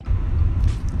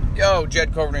Yo,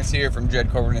 Jed Corvinus here from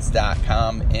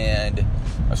JedCorvinus.com, and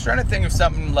I was trying to think of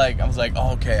something I was like,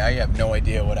 oh, okay, I have no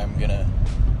idea what I'm gonna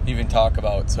even talk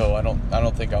about, so I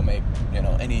don't think I'll make,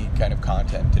 any kind of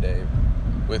content today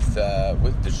with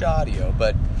just audio,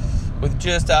 but with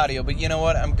just audio. But you know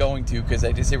what? I'm going to, because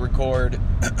I just hit record,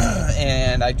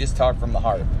 and I just talk from the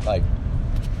heart. Like,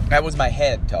 that was my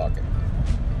head talking.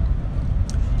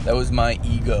 That was my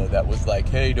ego that was like,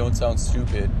 hey, don't sound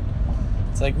stupid.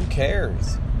 It's like, who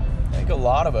cares? I think a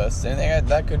lot of us, and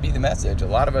that could be the message, a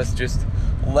lot of us just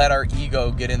let our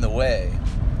ego get in the way.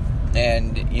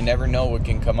 And you never know what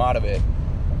can come out of it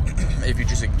if you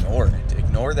just ignore it.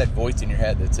 Ignore that voice in your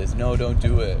head that says, no, don't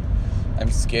do it. I'm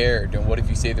scared. And what if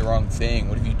you say the wrong thing?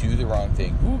 What if you do the wrong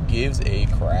thing? Who gives a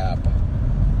crap?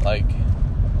 Like,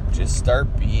 just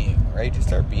start being, right? Just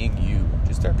start being you.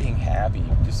 Just start being happy.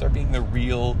 Just start being the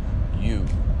real you.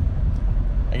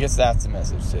 I guess that's the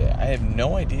message today. I have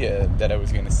no idea that I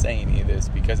was going to say any of this,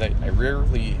 because I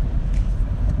rarely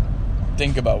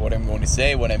think about what I'm going to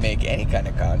say when I make any kind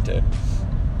of content.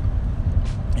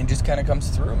 It just kind of comes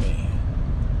through me.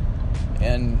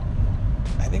 And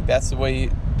I think that's the way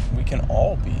we can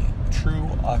all be true,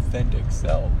 authentic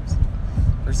selves,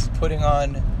 versus putting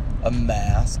on a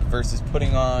mask, versus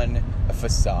putting on a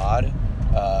facade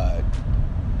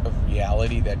of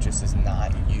reality that just is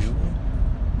not you.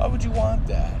 Why would you want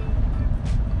that?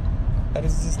 That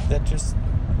just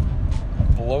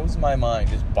blows my mind,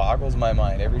 just boggles my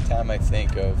mind every time I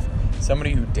think of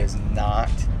somebody who does not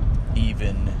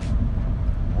even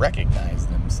recognize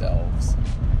themselves.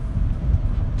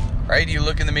 Right? You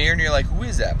look in the mirror and you're like, who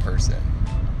is that person?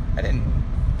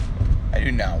 I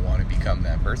do not want to become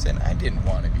that person. I didn't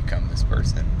want to become this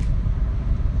person.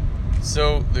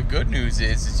 So the good news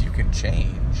is you can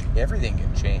change. Everything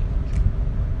can change.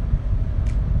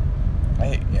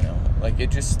 It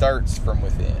just starts from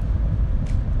within.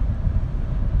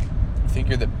 You think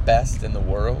you're the best in the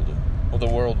world? Well, the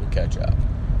world will catch up.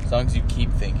 As long as you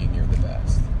keep thinking you're the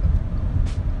best.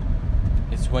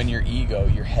 It's when your ego,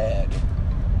 your head,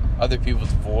 other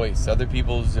people's voice, other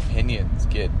people's opinions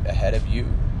get ahead of you.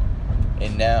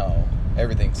 And now,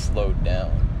 everything's slowed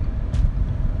down.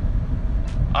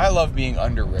 I love being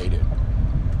underrated.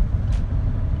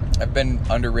 I've been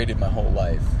underrated my whole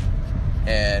life.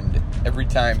 And every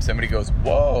time somebody goes,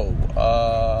 whoa,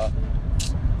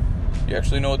 you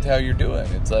actually know what the hell you're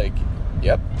doing? It's like,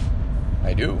 yep,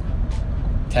 I do.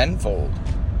 Tenfold.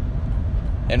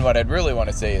 And what I'd really want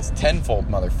to say is tenfold,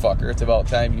 motherfucker. It's about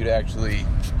time you'd actually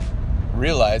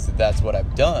realize that that's what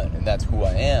I've done and that's who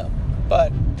I am.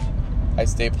 But I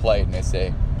stay polite and I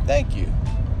say, thank you.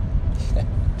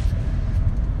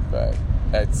 But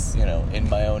that's, in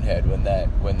my own head, when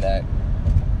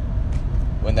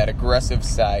that aggressive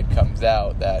side comes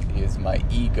out, that is my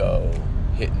ego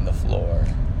hitting the floor,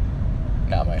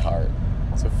 not my heart.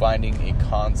 So finding a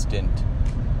constant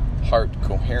heart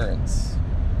coherence,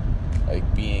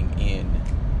 like being in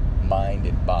mind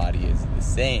and body is the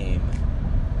same,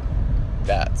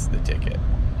 that's the ticket.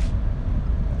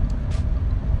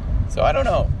 So I don't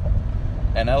know.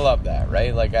 And I love that,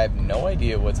 right? Like, I have no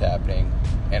idea what's happening,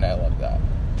 and I love that.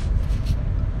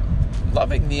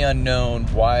 Loving the unknown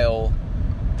while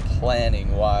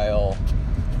planning, while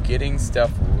getting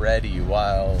stuff ready,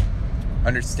 while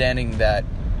understanding that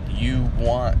you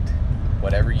want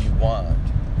whatever you want,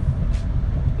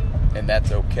 and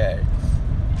that's okay.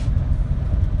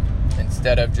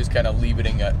 Instead of just kind of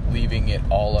leaving it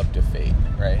all up to fate,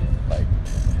 right?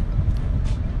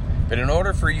 But in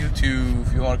order for you to,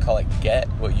 if you want to call it, get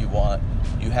what you want,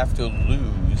 you have to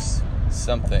lose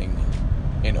something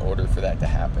in order for that to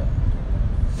happen.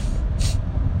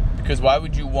 Because why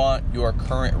would you want your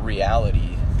current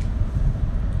reality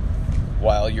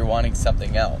while you're wanting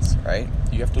something else, right?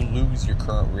 You have to lose your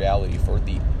current reality for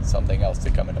the something else to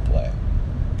come into play.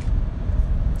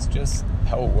 It's just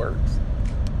how it works.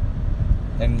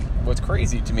 And what's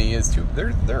crazy to me is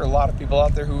there are a lot of people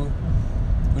out there who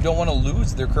don't want to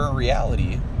lose their current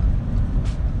reality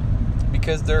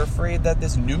because they're afraid that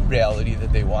this new reality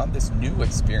that they want, this new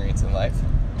experience in life,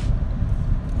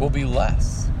 will be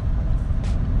less.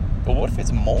 But what if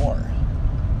it's more?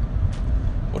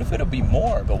 What if it'll be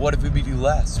more? But what if it'll be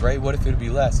less, right? What if it'll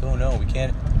be less? Oh no, we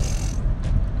can't.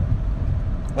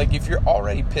 Like, if you're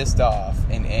already pissed off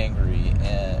and angry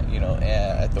and,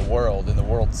 at the world, and the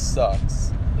world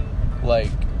sucks,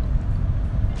 like,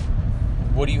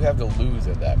 what do you have to lose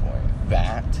at that point?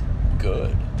 That?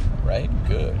 Good, right?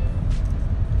 Good.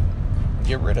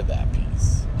 Get rid of that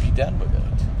piece. Be done with it.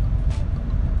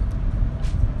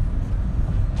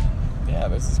 Yeah,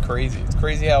 this is crazy. It's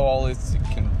crazy how all this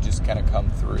can just kind of come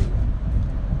through.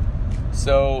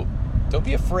 So, Don't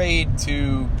be afraid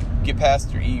to get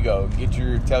past your ego,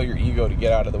 tell your ego to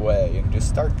get out of the way, and just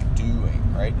start doing,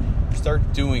 right?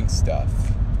 Start doing stuff.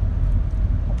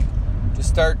 Just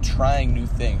start trying new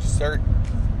things. Start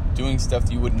doing stuff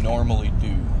that you would normally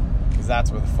do, because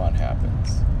that's where the fun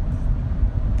happens.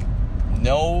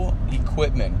 No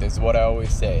equipment is what I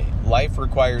always say. Life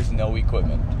requires no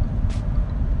equipment.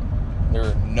 There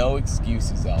are no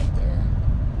excuses out there.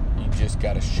 You just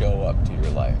got to show up to your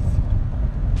life.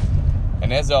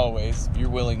 And as always, if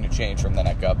you're willing to change from the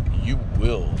neck up, you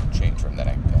will change from the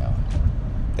neck down.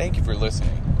 Thank you for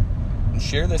listening. And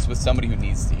share this with somebody who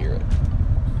needs to hear it.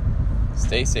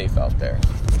 Stay safe out there.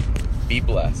 Be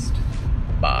blessed.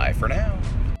 Bye for now.